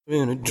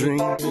In a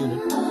drink, in a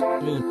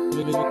drink,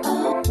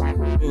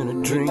 in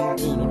a drink,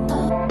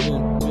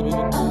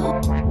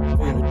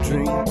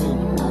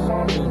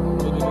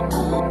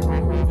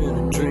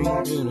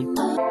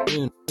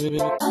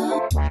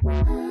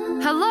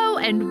 Hello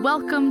and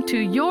welcome to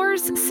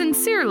yours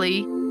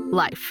sincerely,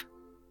 Life.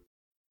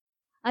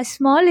 A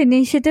small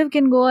initiative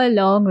can go a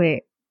long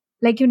way.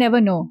 Like you never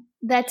know.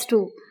 That's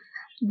true.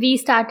 We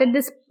started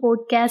this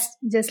podcast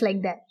just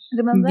like that.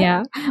 Remember?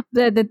 Yeah.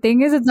 The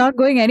thing is, it's not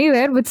going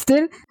anywhere, but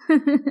still.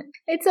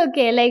 It's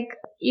okay. Like,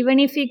 even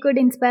if we could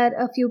inspire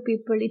a few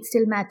people, it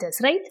still matters,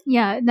 right?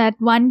 Yeah, that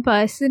one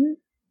person,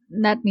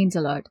 that means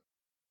a lot.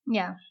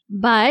 Yeah.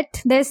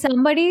 But there's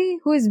somebody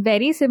who is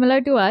very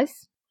similar to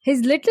us.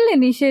 His little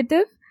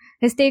initiative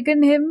has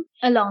taken him.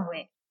 A long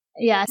way.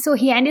 Yeah. So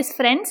he and his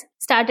friends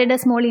started a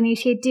small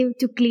initiative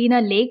to clean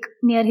a lake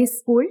near his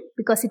school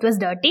because it was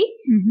dirty.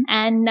 Mhm.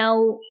 And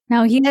now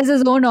He has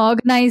his own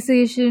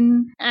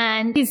organization.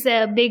 and he's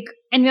a big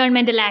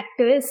environmental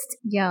activist.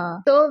 Yeah.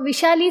 So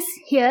Vishal is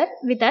here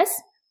with us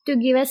to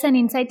give us an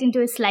insight into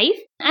his life,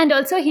 and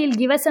also he'll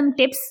give us some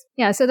tips.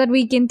 Yeah, so that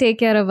we can take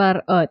care of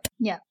our earth.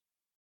 Yeah.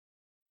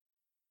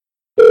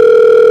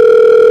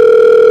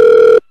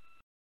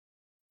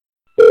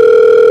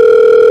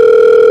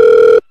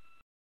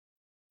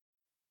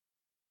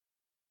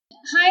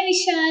 Hi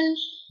Vishal.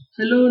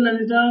 Hello,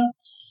 Nandita.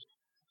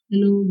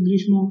 Hello,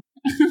 Grishma.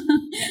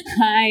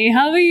 Hi,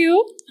 how are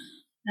you?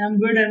 I'm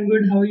good.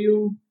 How are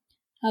you?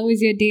 How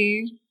was your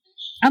day?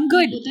 I'm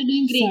good. Both are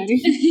doing great.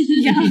 Sorry.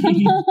 Yeah.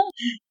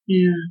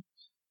 Yeah.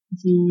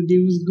 So, day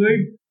was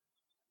good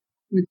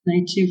with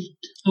night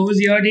shift. How was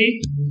your day?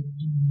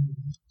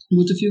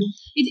 Both of you?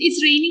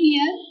 It's raining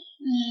here.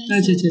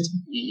 Acha, So acha, acha.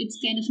 it's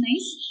kind of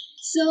nice.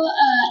 So,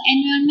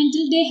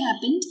 Environmental Day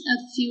happened a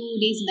few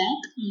days back.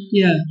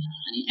 Yeah.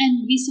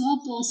 And we saw a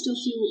post of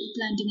you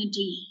planting a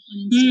tree on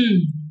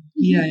Instagram.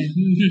 Yeah.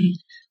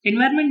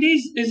 Environment Day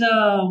is a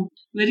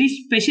very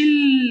special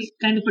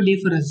kind of a day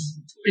for us.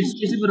 It's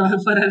special for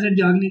us at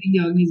the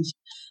organization.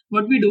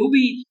 What we do,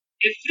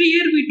 every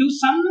year we do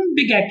some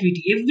big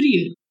activity every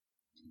year.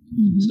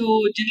 So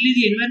generally,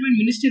 the environment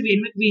minister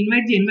we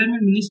invite the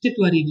environment minister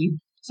to our event.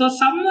 So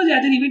some or the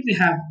other event we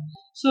have.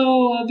 So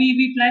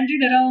we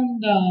planted around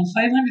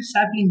 500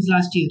 saplings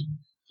last year.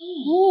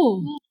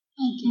 Oh.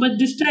 Okay. But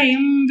this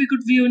time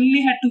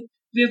we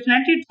have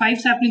planted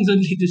 5 saplings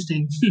only this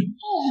time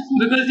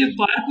because the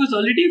park was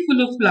already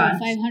full of plants.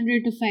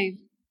 500 to 5.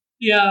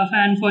 Yeah,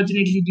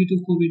 unfortunately due to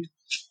COVID.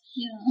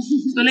 Yeah.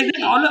 So like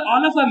that,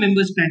 all of our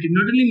members planted,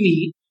 not only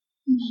me.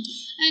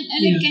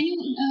 And Yeah. can you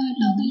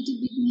talk a little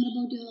bit more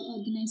about your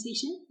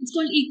organization? It's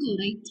called ECO,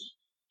 right?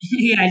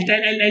 Yeah, I'll tell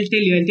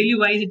you. I'll tell you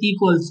why is it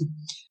eco also.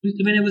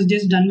 When I was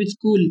just done with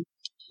school,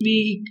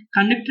 we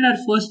conducted our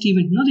first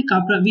event. No, the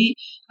Capra.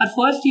 Our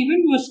first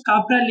event was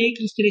Capra Lake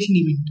Restoration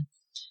event.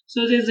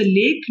 So there's a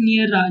lake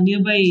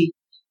nearby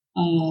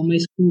my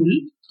school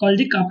called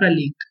the Capra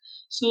Lake.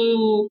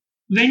 So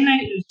when I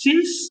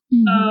since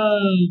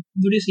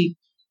what do you say?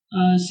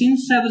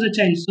 Since I was a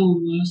child,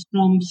 so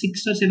from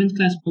 6th or 7th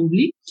class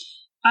probably,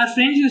 our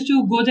friends used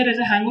to go there as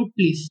a hangout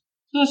place.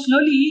 So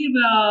slowly,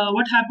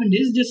 what happened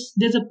is just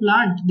there's a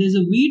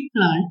weed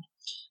plant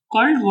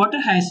called water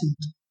hyacinth.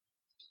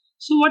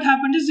 So what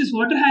happened is this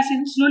water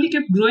hyacinth slowly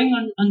kept growing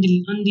on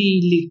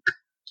the lake.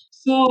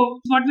 So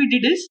what we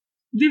did is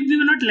we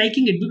were not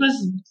liking it because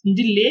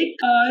the lake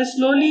is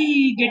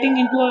slowly getting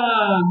into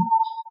a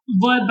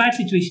bad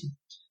situation.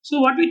 So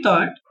what we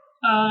thought,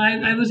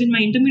 I was in my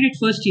intermediate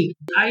first year.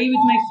 I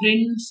with my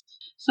friends.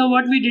 So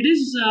what we did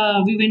is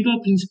we went to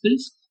our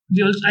principals.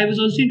 I was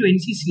also into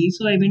NCC,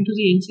 so I went to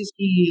the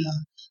NCC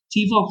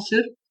chief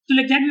officer. So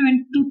like that, we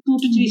went to 2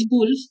 to 3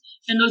 schools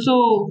and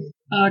also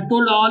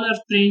told all our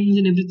friends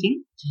and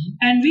everything.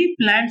 And we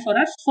planned for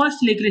our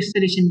first lake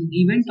restoration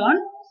event on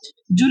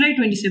July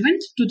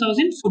 27th,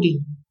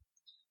 2014.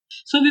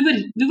 So we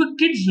were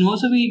kids, no?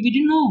 So we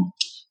didn't know.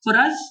 For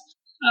us,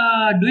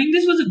 doing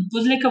this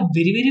was like a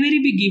very very very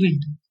big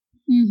event.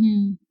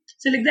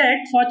 So like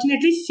that,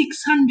 fortunately,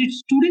 600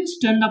 students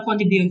turned up on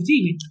the day of the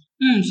event.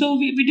 So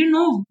we didn't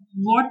know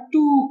what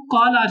to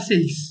call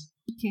ourselves.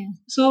 Okay.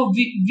 So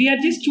we are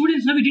just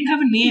students, no? We didn't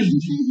have a name.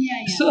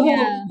 Yeah. So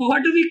Yeah.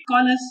 what do we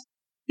call us?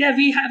 Yeah,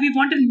 we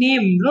want a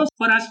name, bro.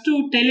 For us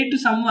to tell it to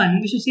someone,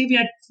 we should say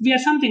we are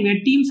something. We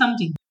are team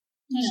something.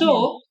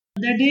 So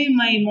that day,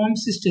 my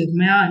mom's sister,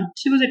 my aunt,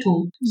 she was at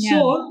home. Yeah. So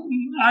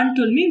aunt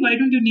told me, why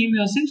don't you name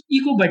yourself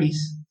Eco Buddies?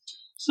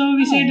 So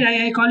we said,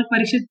 I called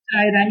Parikshit.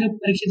 I rang up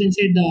Parikshit and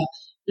said,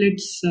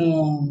 let's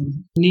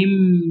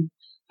name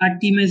our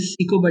team as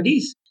Eco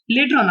Buddies.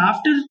 Later on,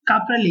 after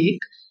Capra Lake,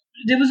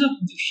 there was a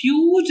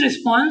huge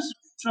response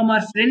from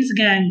our friends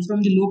gang,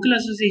 from the local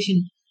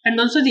association, and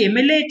also the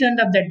MLA turned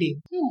up that day.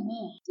 Oh,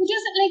 wow. It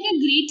was like a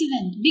great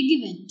event, big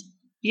event.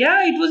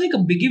 Yeah, it was like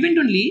a big event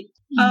only.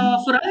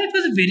 For us, it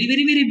was a very,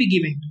 very, very big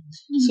event.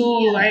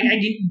 So I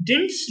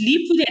didn't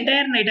sleep for the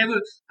entire night. I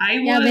was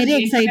Yeah,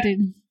 very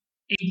excited.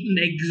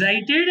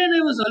 excited, and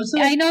I was also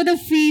I know the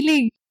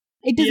feeling.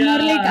 It is more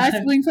like Yeah. us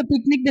going for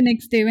picnic the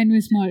next day when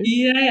we're small.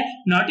 Yeah,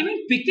 not even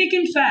picnic.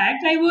 In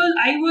fact, I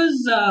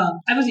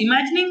was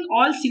imagining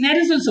all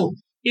scenarios also.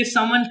 If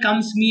someone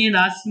comes me and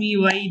asks me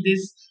why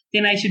this,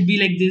 then I should be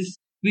like this.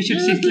 We should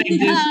sit like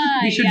this.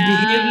 We should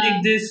behave Yeah.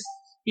 like this.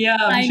 Yeah,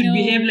 we I should know.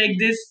 behave like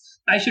this.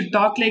 I should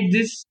talk like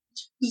this.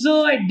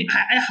 So I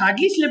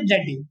hardly slept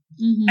that day.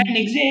 Mhm. And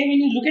next day, when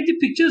you look at the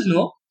pictures,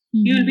 no,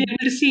 you will be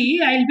able to see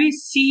I'll be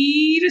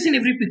serious in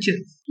every picture.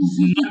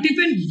 Not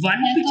even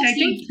one Lack picture. of I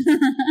think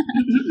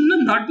no,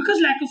 not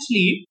because lack of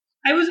sleep.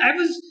 I was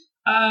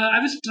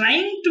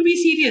trying to be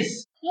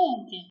serious.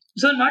 Oh, okay.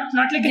 So not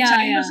like a Yeah,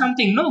 child yeah. or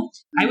something. No,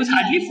 I was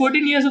hardly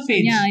 14 years of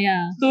age.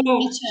 Yeah. So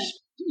Mature.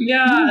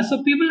 yeah,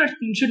 so people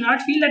should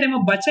not feel that I'm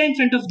a bacha in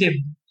front of them.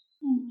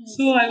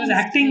 So I was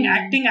acting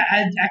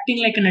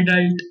like an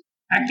adult,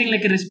 acting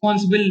like a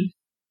responsible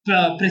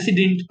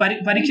president.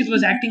 Parikshit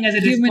was acting as a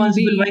Human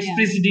responsible being, vice yeah.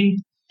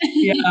 president.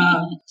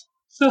 Yeah.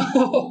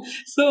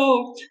 So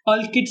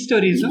all kid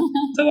stories. No?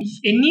 So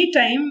any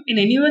time in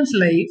anyone's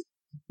life,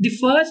 the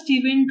first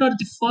event or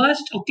the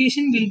first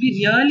occasion will be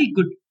really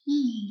good.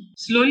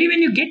 Slowly,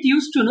 when you get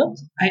used to know,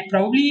 I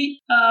probably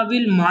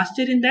will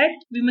master in that.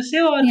 We must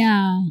say, or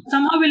Yeah.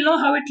 somehow we'll know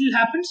how it will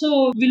happen.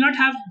 So we'll not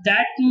have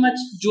that much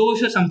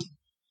josh or something.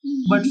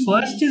 But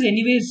first is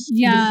anyways. the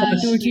Yeah,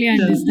 first. totally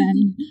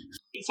understand.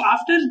 So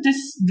after this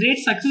great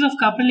success of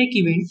Kapra Lake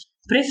event,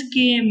 press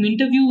came,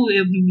 interview.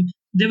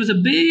 There was a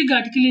big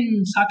article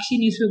in Sakshi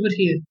newspaper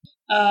here.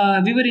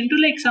 We were into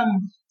like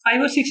some 5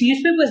 or 6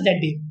 newspapers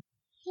that day.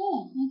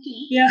 Oh, okay.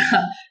 Yeah.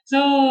 So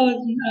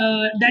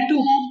that too.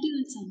 Popularity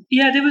also.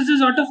 Yeah, there was a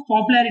sort of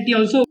popularity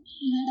also.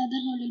 You had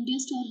other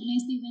volunteers to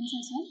organize the events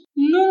as well?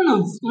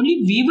 No. Only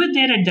we were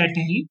there at that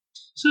time.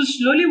 So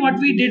slowly, what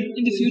we did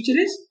in the future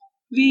is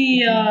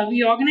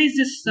we organized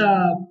this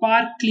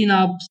park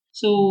cleanups.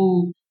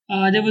 So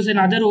there was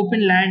another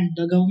open land,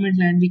 the government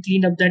land. We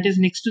cleaned up. That is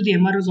next to the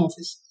MRO's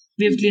office.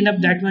 We have cleaned up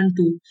that one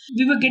too.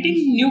 We were getting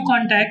new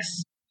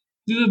contacts.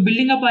 We were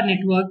building up our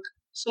network.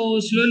 So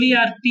slowly,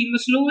 our team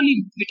was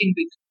slowly getting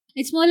big.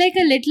 It's more like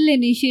a little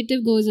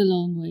initiative goes a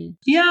long way.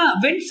 Yeah,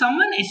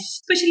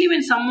 especially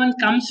when someone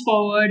comes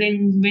forward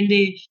and when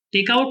they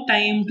take out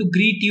time to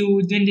greet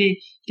you, when they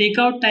take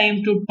out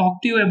time to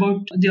talk to you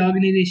about the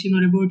organization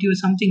or about you or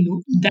something,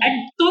 no, that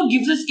so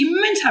gives us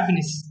immense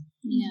happiness.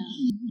 Yeah.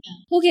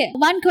 Okay,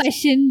 one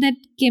question that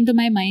came to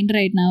my mind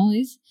right now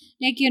is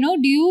like,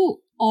 do you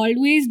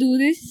always do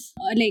this?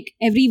 Or like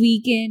every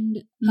weekend?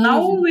 How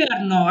Now is it? we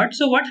are not.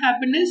 So what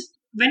happened is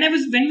when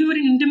we were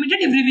in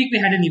intermediate, every week we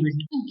had an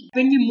event. Okay.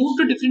 When we moved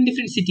to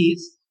different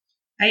cities,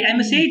 I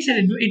must say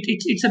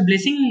it's a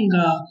blessing.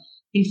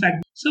 In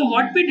fact, so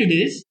what we did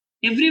is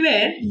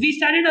everywhere we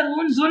started our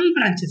own zonal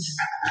branches.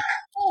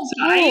 Oh,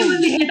 So I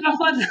was the head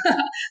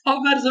of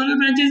our zonal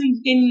branches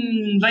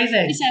in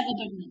Vizag,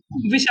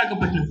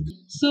 Vishakhapatnam.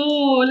 So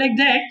like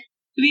that,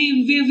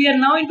 we are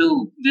now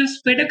we've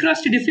spread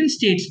across to different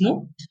states,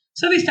 no?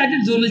 So we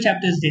started zonal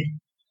chapters there.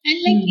 And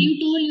like you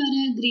told,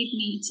 you're a great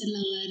nature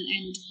lover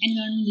and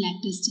environmental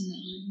activist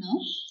now.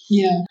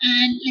 Yeah.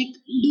 And like,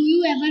 do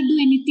you ever do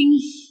anything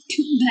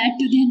bad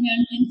to the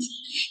environment?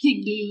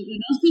 Like, do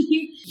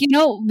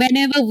you,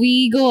 Whenever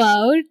we go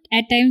out,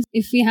 at times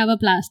if we have a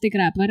plastic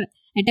wrapper,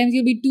 at times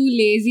you'll be too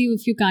lazy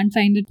if you can't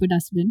find it for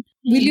dustbin.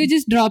 Will you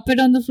just drop it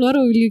on the floor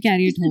or will you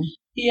carry it home?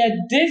 Yeah,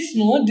 this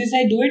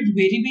I do it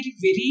very, very,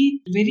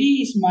 very,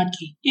 very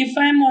smartly. If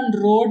I'm on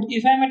road,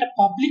 if I'm at a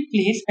public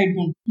place, I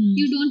don't.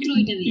 You don't throw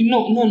it away.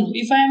 No.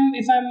 If I'm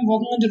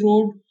walking on the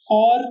road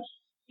or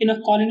in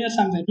a colony or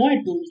somewhere, no, I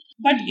don't.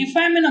 But if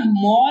I'm in a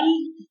mall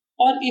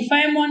or if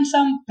I'm on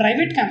some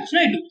private campus, no,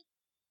 I do.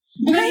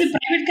 Because the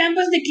private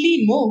campus they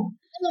clean, no.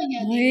 Oh,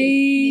 yeah.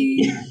 Hey.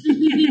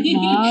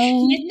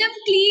 Wow. Let them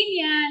clean,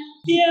 yeah.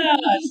 Yeah.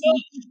 So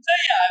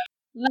yeah.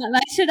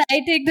 Why should I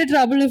take the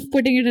trouble of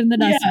putting it in the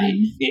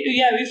dustbin?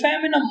 Yeah, if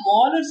I'm in a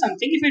mall or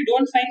something, if I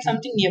don't find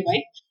something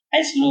nearby,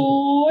 I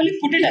slowly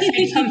put it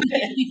aside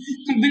somewhere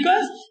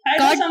because I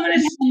know God someone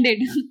is. handed.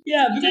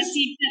 Yeah, because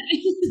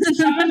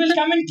someone will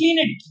come and clean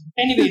it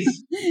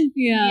anyways.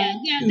 Yeah.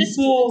 That's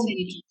So- true. That's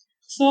very true.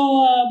 So,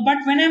 but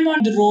when I'm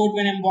on the road,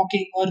 when I'm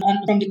walking or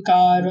from the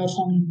car or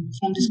from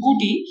the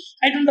scooty,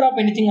 I don't drop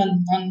anything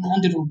on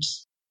the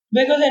roads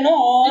because I know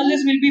all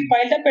this will be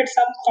piled up at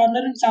some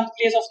corner in some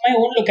place of my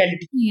own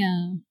locality.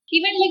 Yeah.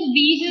 Even like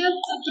we have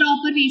a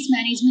proper waste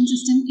management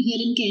system here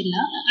in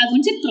Kerala. I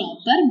won't say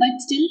proper, but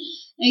still,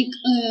 like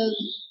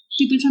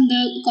people from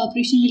the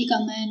corporation will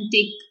come and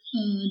take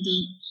the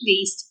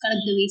waste,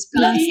 collect the waste.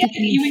 Yeah, Plastic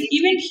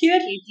even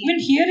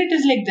here it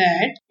is like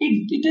that.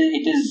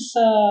 It is.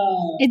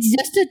 It's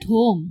just at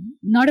home,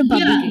 not in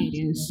public Yeah.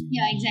 areas.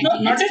 Yeah,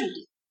 exactly. Not That's at-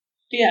 true.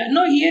 Yeah,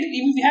 no, here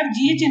even we have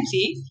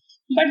GHMC,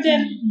 but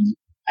they're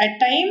at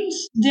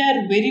times they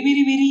are very,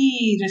 very,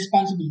 very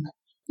responsible.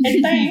 At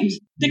times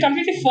they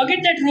completely forget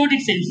that road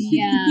itself.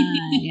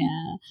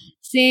 Yeah.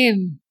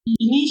 Same.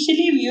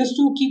 Initially, we used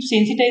to keep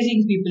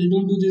sensitizing people,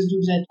 don't do this,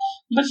 do that.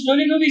 But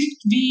slowly, no,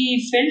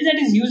 we felt that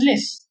is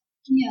useless.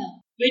 Yeah.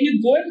 When you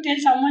go and tell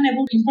someone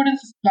about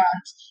importance of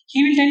plants,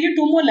 he will tell you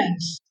 2 more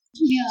lines.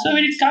 Yeah. So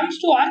when it comes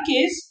to our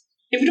case,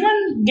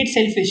 everyone gets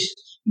selfish.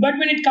 But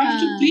when it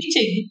comes to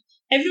preaching,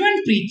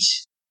 everyone preach.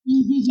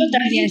 So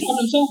that is Yes. the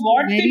problem. So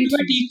what we Very do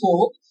at Eco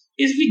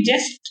is we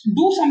just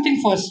do something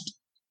first.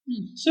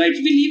 So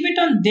we leave it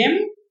on them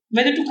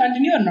whether to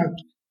continue or not.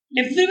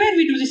 Everywhere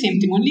we do the same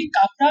thing. Only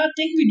Capra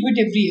thing we do it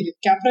every year.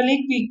 Capra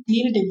Lake we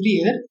clean it every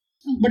year.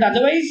 But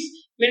otherwise,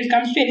 when it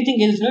comes to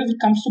anything else, if it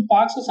comes to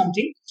parks or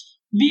something,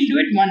 we'll do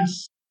it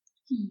once.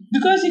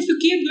 Because if you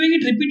keep doing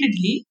it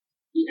repeatedly,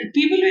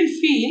 people will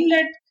feel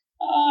that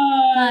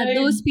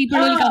those people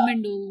will come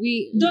and do.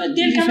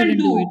 They'll come and shouldn't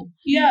do. it.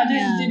 Yeah,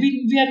 Yeah.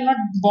 we are not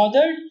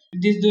bothered.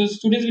 Those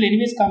students will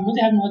anyways come. No,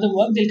 they have no other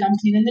work. They'll come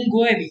clean and they'll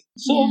go away.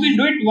 So we'll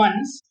do it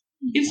once.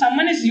 If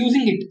someone is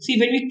using it, see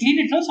when we clean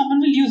it, no, someone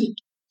will use it.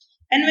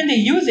 And when they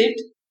use it,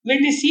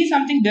 when they see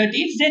something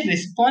dirty, it's their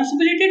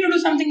responsibility to do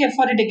something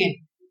for it again.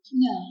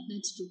 Yeah,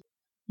 that's true.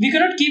 We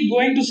cannot keep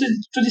going to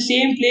the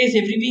same place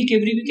every week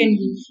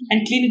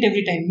and clean it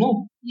every time.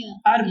 No. Yeah.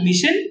 Our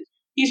mission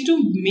is to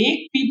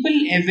make people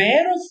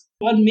aware of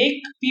or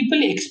make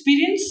people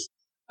experience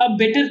a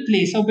better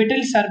place or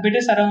better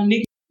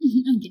surrounding.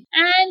 Okay.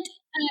 And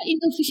in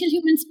the Official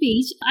Humans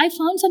page, I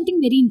found something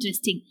very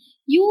interesting.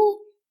 You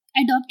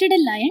adopted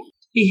a lion?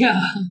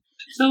 Yeah.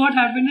 So what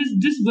happened is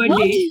this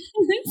birthday.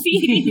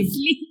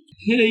 Seriously?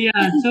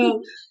 Yeah.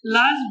 So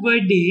last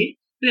birthday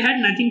we had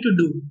nothing to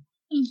do.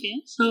 Okay.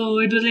 So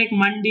it was like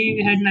Monday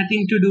we had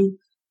nothing to do.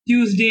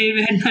 Tuesday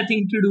we had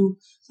nothing to do.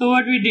 So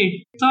what we did,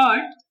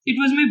 thought it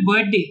was my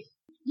birthday.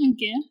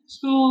 Okay.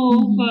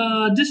 So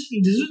this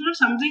was not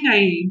something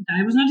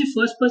I was not the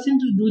first person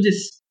to do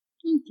this.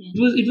 Okay.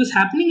 It was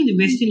happening in the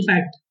West, in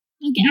fact.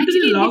 Okay. Due to the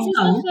Actually, this is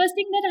lockdown- the first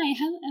thing that I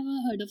have ever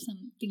heard of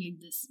something like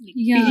this. Like,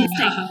 Yeah. this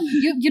type.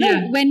 You know,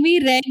 Yeah. when we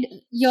read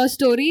your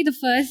story, the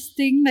first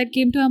thing that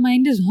came to our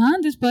mind is,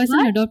 this person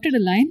What? adopted a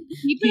lion?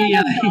 People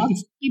Yeah. adopt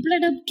dogs. People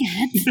adopt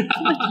cats.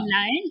 But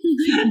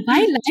lion? Why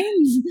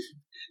lions?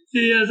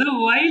 Yeah, so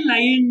why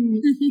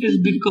lion is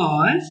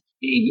because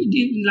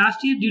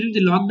last year during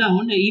the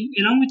lockdown,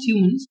 along with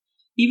humans,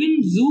 even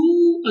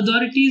zoo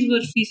authorities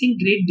were facing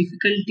great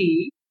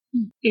difficulty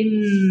in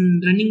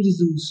running the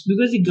zoos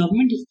because the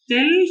government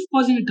itself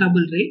was in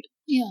trouble, right?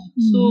 Yeah.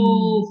 So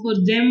for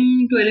them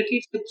to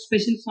allocate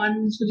special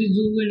funds for the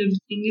zoo and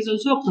everything is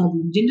also a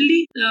problem.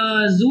 Generally,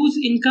 zoos'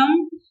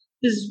 income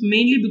is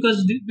mainly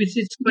because which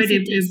is quite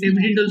Visitors,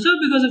 evident also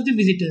because of the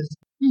visitors.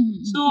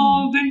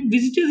 So when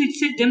visitors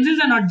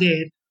themselves are not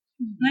there,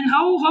 then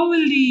how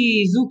will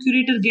the zoo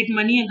curator get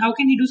money and how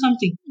can he do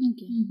something?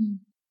 Okay.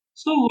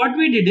 So what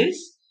we did is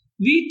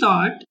we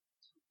thought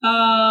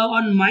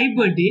on my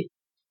birthday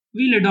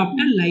we'll adopt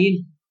a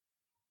lion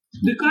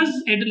because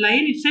a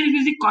lion itself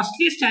is the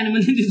costliest animal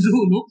in the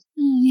zoo, no?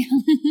 Yeah.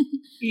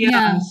 Yeah.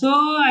 Yeah. So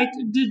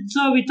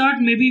we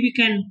thought maybe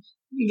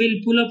we'll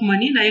pull up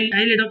money and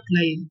I'll adopt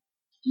lion.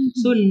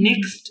 So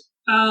next,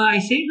 I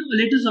said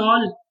let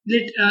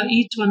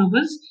each one of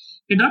us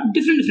adopt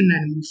different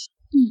animals.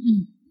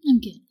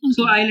 Okay.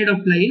 So I'll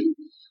adopt lion.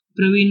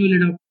 Praveen will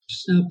adopt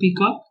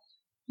peacock.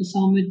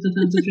 Samit, the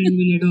other friend,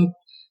 will adopt.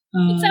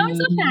 It sounds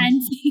so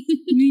fancy.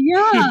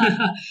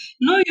 Yeah.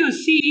 No, you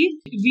see,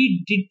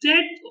 we did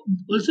that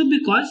also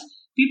because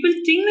people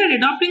think that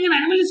adopting an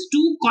animal is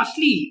too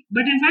costly,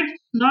 but in fact,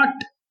 not.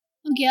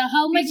 Okay.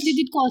 How much did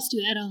it cost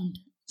you around?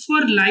 For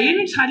lion,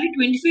 it's hardly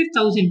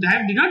 25,000.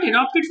 I did not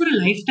adopt it for a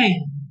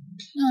lifetime.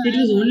 It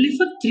was only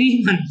for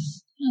 3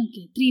 months.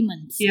 Okay, 3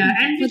 months. Yeah,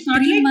 and For it's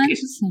not 3 like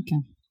months? Okay.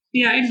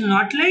 yeah, it's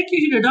not like you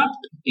should adopt.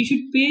 You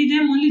should pay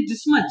them only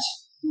this much.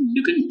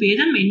 You can pay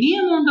them any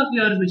amount of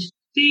your wish.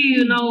 See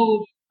now,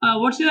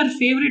 what's your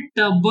favorite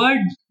bird,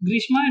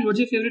 Grishma, and what's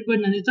your favorite bird,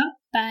 Nandita?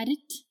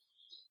 Parrot?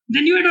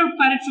 Then you adopt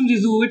parrot from the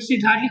zoo.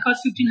 It hardly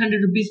costs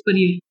 1,500 rupees per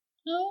year.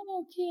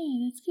 Oh, okay.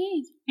 That's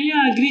great.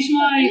 Yeah,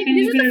 Grishma, you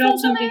This is can the adopt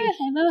first time something.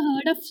 I ever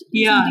heard of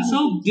Yeah, something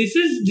so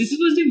this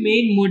was the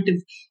main motive.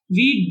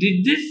 We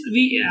did this.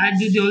 We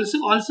did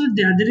also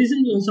the other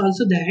reason was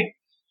also that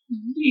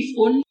if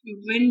only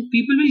when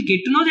people will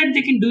get to know that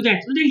they can do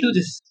that, so they'll do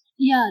this.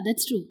 Yeah,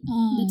 that's true.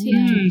 That's very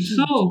yeah. true.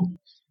 So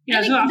yeah,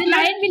 And so like, after the that,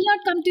 lion will not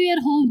come to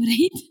your home,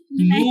 right?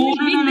 The no,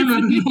 lion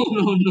will be in the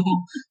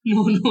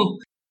city. no.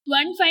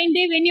 One fine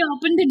day when you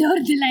open the door,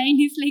 the lion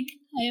is like,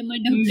 I am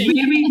adopted.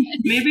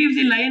 Maybe if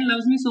the lion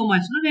loves me so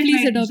much, no, then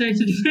Please it's adopt a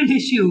me. different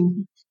issue.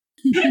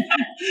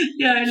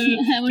 Yeah,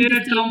 I want to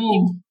it'll see come him.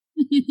 home.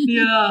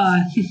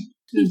 Yeah.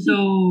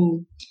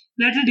 So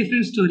that's a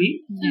different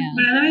story. Yeah.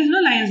 But otherwise, no,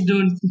 lions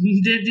don't.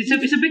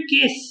 It's a big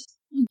case.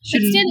 But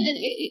Shouldn't- still,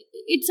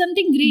 it's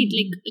something great.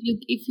 Like,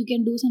 if you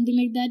can do something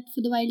like that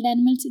for the wild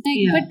animals, it's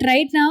Yeah. But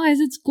right now, as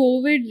it's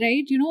COVID,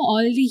 right,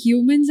 all the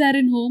humans are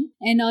in home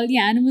and all the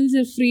animals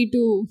are free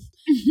to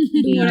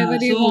do Yeah, whatever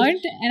they so- want.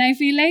 And I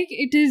feel like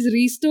it is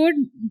restored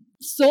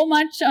so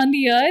much on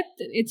the earth.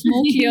 It's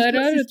more clearer,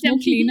 it's more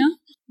Ecosystem. cleaner.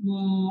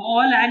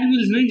 all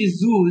animals, no, in the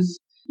zoos,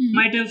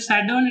 might have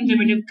sat down and they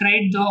might have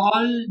cried.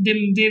 All them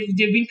they've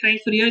been crying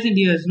for years and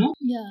years, no.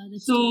 Yeah,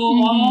 that's So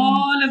true.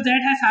 all of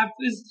that has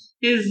happened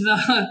is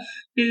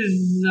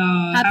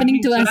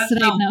Happening to us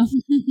now. right now.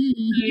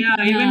 Yeah,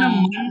 even a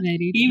month. Very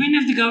true. Even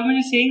if the government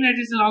is saying that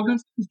it's a lockdown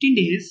for 15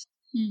 days,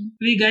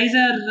 we guys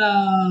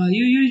are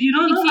you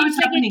don't It know how feels it's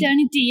like happening.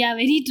 eternity. Yeah,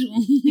 very true.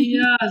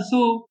 Yeah,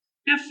 so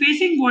we are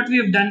facing what we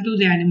have done to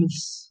the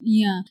animals.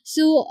 Yeah.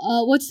 So,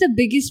 what's the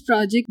biggest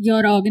project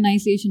your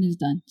organization has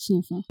done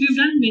so far? We've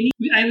done many.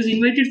 I was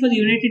invited for the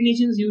United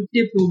Nations Youth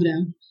Day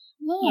program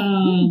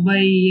Wow.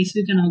 by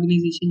SWICAN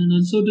organization, and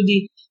also to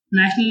the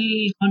National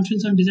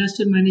Conference on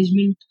Disaster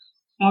Management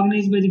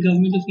organized by the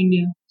Government of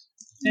India.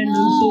 And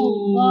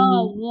also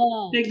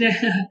wow. like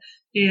that.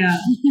 Yeah.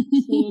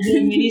 So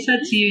there are many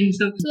such events.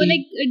 So,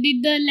 like,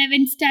 did the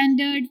 11th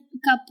standard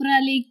Kapra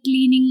Lake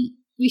cleaning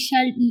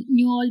Vishal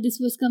knew all this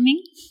was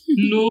coming?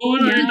 No,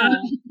 not at Yeah. all.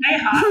 I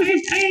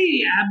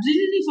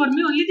absolutely, for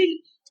me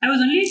only I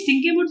was only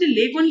thinking about the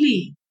lake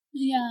only.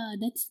 Yeah,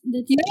 that's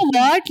You know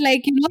what?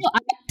 Like,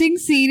 acting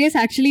serious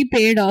actually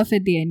paid off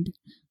at the end.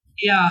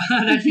 Yeah,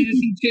 that's the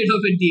thing paid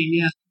off at the end.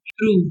 Yeah,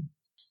 true.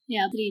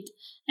 yeah, great.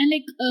 And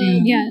like,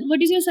 Yeah.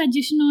 what is your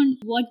suggestion on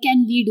what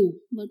can we do?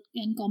 What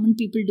can common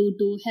people do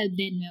to help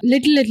them?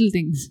 Little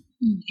things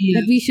Yeah.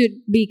 that we should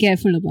be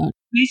careful about.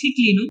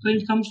 Basically, when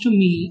it comes to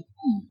me,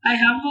 I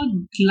have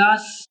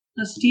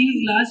a steel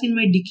glass in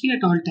my dicky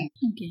at all time.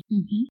 Okay.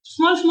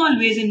 Small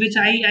ways in which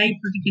I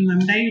protect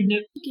environment.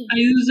 Okay. I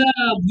use a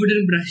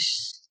wooden brush.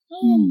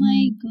 Oh my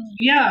god.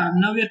 Yeah,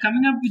 now we are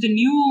coming up with a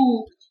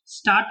new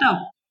startup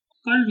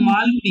called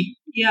Malgudi.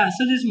 Yeah,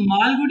 so this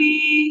Malgudi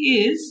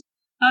is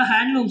a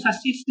handloom.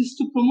 It's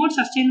to promote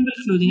sustainable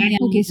clothing. Yeah.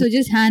 Okay, so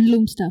just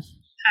handloom stuff.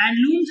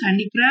 Handlooms,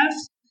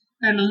 handicrafts,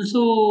 and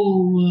also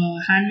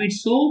handmade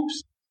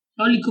soaps.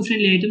 All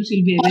eco-friendly items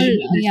will be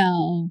available.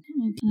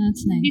 Okay,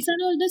 that's nice. These are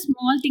all the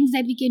small things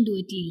that we can do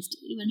at least.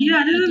 Even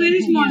Yeah, these at are very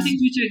your home. small Yeah. things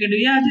which we can do.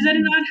 Yeah, these are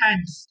in our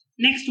hands.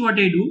 Next, what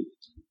I do,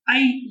 I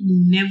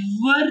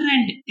never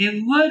and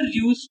ever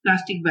use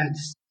plastic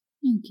bags.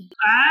 Okay.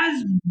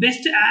 As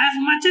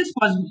much as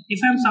possible. If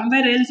I'm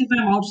somewhere else, if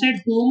I'm outside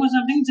home or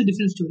something, it's a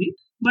different story.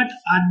 But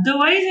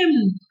otherwise,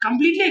 I'm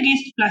completely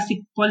against plastic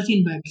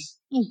polythene bags.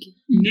 Okay.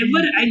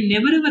 I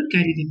never ever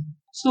carry them.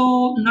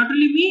 So not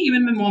only me,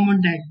 even my mom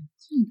and dad.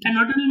 And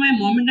not only my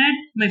mom and dad,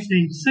 my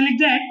friends. So like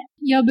that,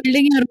 You're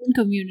building your own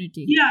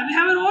community. yeah, we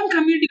have our own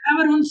community, we have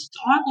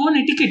our own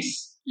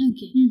etiquettes.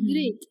 Okay.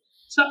 Great.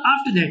 So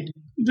after that,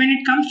 when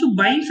it comes to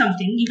buying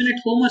something, even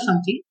at home or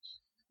something,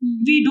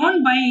 we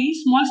don't buy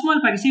small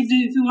packets.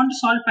 If you want a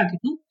salt packet,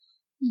 no?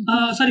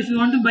 If you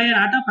want to buy an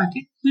atta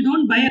packet, we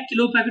don't buy a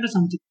kilo packet or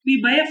something.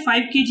 We buy a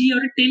 5 kg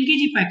or a 10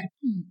 kg packet.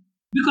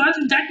 Because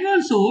that way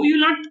also, you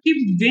will not keep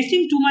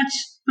wasting too much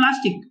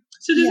plastic.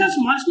 So these are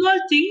small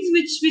things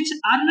which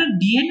are in our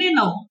DNA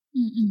now.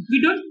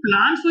 We don't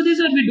plan for this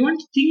or we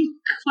don't think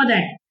for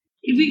that.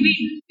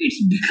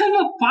 It's become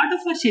a part of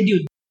our schedule.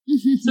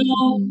 So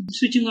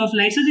switching off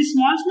lights. So these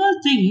small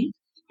thing,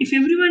 if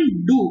everyone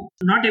do,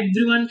 not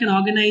everyone can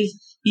organize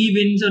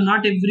events or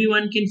not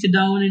everyone can sit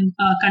down and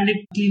conduct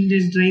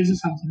cleanliness drives or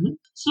something. No?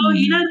 So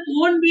in our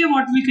own way,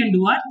 what we can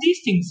do are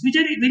these things, which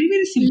are very,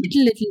 very simple.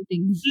 Little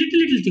things.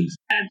 Little things.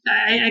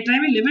 I try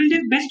my level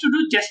best to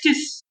do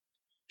justice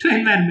to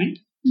environment.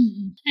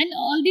 And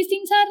all these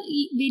things are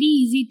very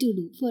easy to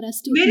do for us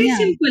to Very Yeah.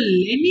 simple.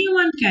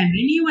 Anyone can.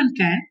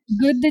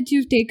 Good that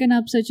you've taken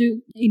up such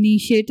an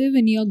initiative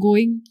and you're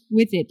going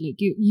with it. Like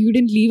you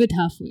didn't leave it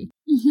halfway.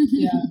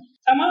 Yeah.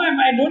 Somehow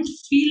I don't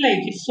feel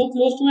like it's so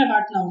close to my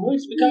heart now. No,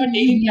 it's become a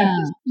daily Yeah.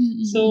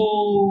 practice.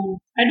 So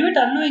I do it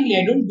unknowingly.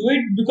 I don't do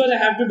it because I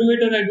have to do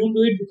it, or I don't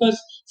do it because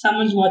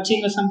someone's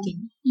watching or something.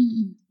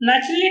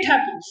 Naturally, it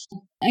happens.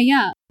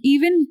 Yeah,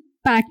 even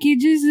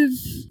packages of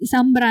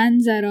some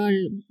brands are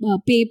all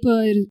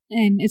paper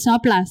and it's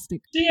not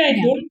plastic. See, I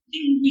don't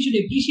think we should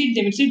appreciate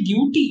them. It's a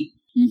duty.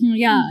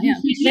 Yeah,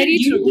 It's very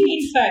a true. duty,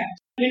 in fact.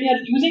 When you are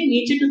using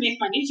nature to make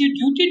money, it's your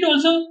duty to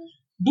also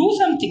do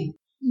something.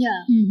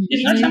 Yeah.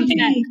 It's not Very something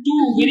true.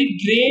 too very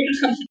great or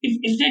something.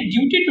 It's their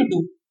duty to do.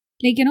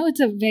 Like, it's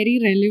a very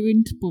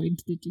relevant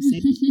point that you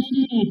said.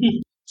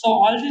 So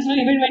all this,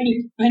 even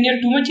when you're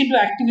too much into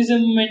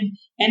activism and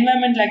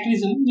environmental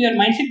activism, your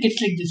mindset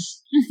gets like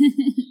this.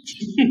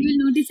 You will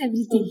notice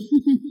everything.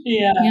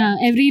 Yeah. Yeah,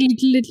 every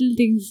little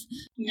things.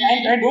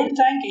 I don't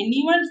thank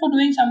anyone for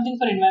doing something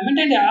for environment,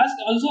 and I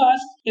also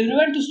ask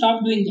everyone to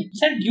stop doing that.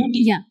 It's a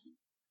duty. Yeah.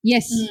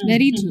 Yes,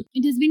 very true.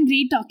 It has been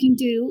great talking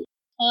to you.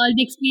 All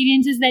the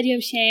experiences that you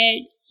have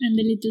shared and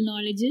the little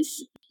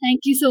knowledges.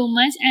 Thank you so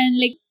much. And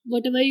like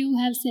whatever you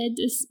have said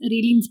is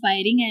really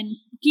inspiring, and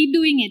keep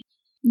doing it.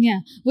 Yeah.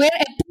 We're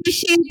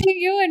appreciating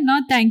you and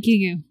not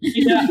thanking you.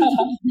 Yeah.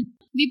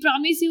 We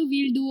promise you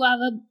we'll do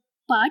our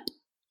part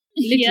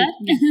Little, here.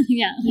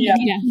 yeah. Yeah.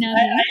 Yeah. Now,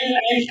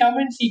 I'll come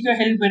and seek your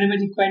help whenever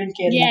required in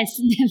Kerala. yes,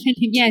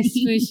 definitely. Yes,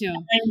 for sure.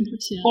 And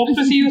Sure. hope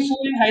to see you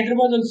soon in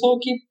Hyderabad also.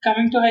 Keep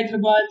coming to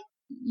Hyderabad.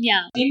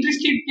 Yeah.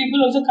 Interested people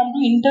also come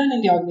to intern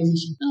in the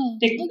organization. Oh,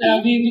 Like,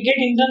 okay. we get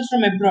interns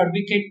from abroad.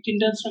 We get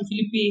interns from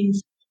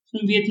Philippines,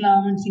 from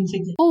Vietnam and things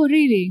like that. Oh,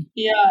 really?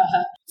 Yeah.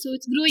 So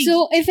it's growing.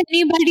 So, if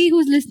anybody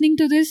who's listening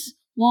to this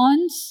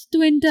wants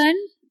to intern,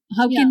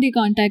 how Yeah. can they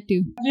contact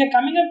you? We are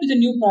coming up with a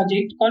new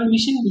project called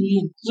Mission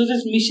Million. So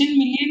this Mission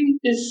Million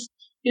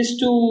is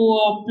to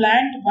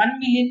plant 1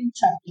 million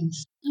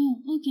saplings. Oh,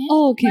 okay.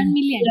 Oh, okay. 1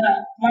 million. Yeah,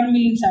 1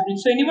 million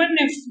saplings. So anyone,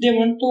 if they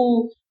want to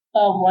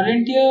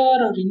volunteer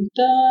or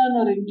intern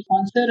or any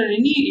sponsor or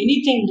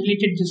anything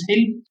related to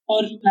help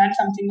or plant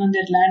something on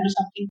their land or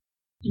something,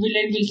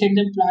 we'll send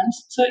them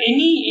plants. So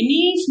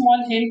any small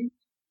help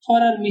for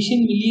our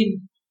Mission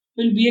Million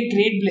will be a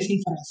great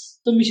blessing for us.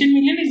 So Mission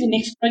Million is the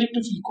next project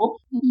of ECO.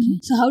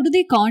 So, how do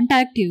they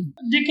contact you?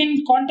 They can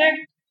contact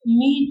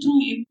me through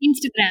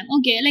Instagram.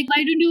 Okay, like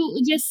why don't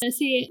you just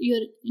say your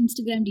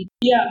Instagram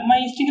details? Yeah, my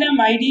Instagram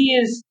ID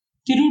is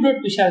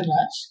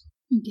thiru.vishalraj.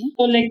 Okay.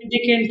 So like they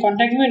can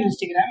contact me on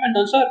Instagram, and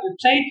also our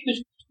website, which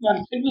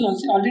it was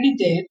also already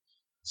there.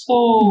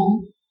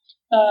 So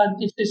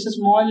if there's a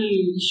small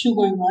issue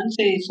going on,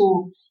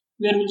 so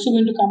we are also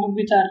going to come up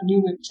with our new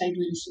website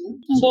very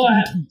soon. So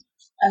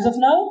as of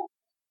now,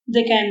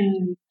 they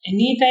can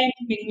anytime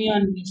ping me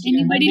on Instagram.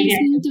 Anybody I'm very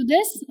listening active. to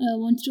this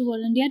wants to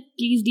volunteer,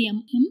 please DM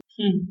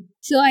him.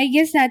 So, I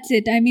guess that's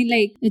it. I mean,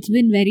 like, it's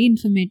been very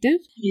informative,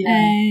 Yeah.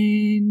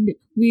 and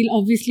we'll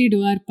obviously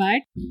do our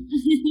part.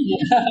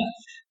 Yeah.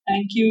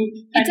 Thank you.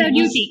 It's And our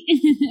it was- duty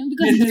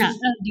because it's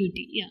our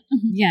duty. Yeah.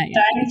 Yeah,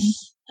 yeah.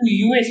 Thanks to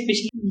you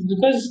especially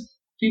because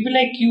people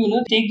like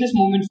you, take this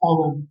movement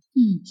forward.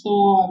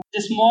 So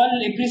the small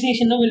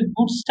appreciation will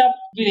boost up,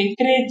 will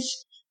encourage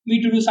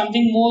me to do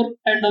something more,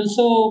 and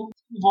also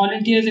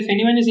volunteers. If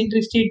anyone is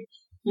interested,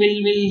 will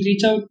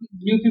reach out.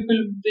 New people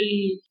will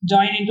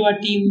join into our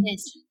team.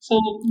 Yes. So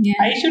Yeah.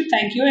 I should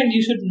thank you, and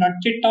you should not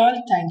at all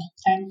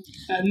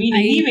thank me in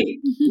any way.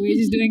 We're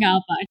just doing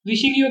our part.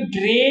 Wishing you a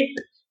great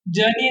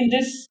journey in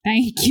this,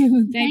 Thank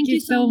you. Thank you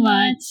so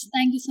much.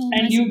 Thank you so much.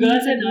 and you It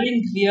girls means a are lot.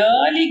 doing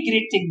really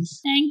great things.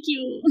 Thank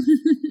you.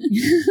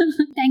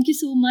 Thank you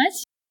so much.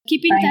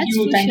 Keep in touch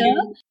for Thank sure.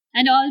 you.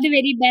 And all the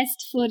very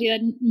best for your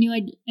new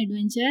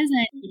adventures.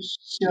 And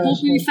Sure, Hope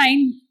we sure.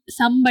 find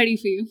somebody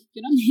for you,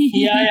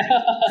 Yeah.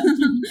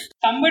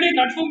 Somebody,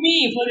 not for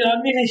me, for the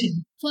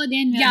organization. for the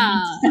Yeah.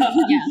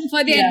 environment. Yeah.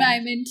 For the Yeah.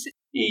 environment.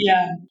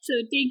 Yeah. So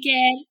take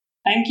care.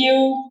 Thank you.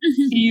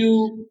 See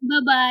you.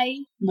 Bye-bye.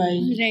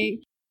 Bye. Right.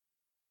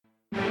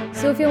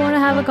 So if you want to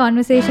have a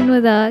conversation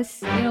with us,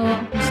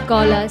 just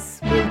call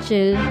us. We'll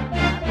chill. We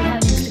have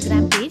an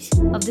Instagram page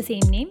of the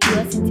same name,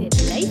 Yours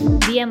Sincerely Life.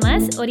 DM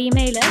us or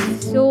email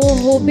us. So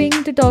hoping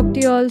to talk to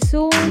you all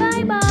soon.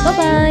 Bye bye.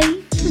 Bye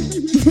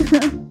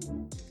bye.